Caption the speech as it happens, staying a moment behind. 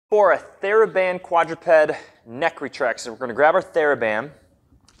For a Theraband quadruped neck retraction, we're going to grab our Theraband.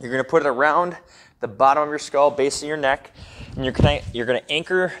 You're going to put it around the bottom of your skull, base of your neck, and you're going to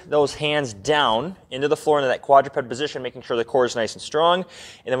anchor those hands down into the floor into that quadruped position, making sure the core is nice and strong.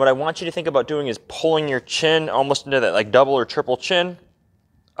 And then what I want you to think about doing is pulling your chin almost into that like double or triple chin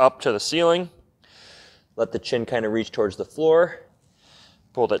up to the ceiling. Let the chin kind of reach towards the floor.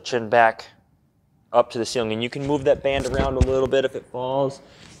 Pull that chin back up to the ceiling, and you can move that band around a little bit if it falls.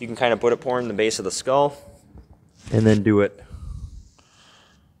 You can kind of put it more in the base of the skull and then do it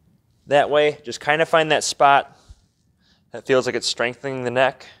that way. Just kind of find that spot that feels like it's strengthening the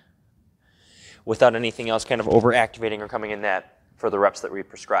neck without anything else kind of overactivating or coming in that for the reps that we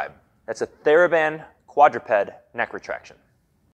prescribe. That's a Theraband quadruped neck retraction.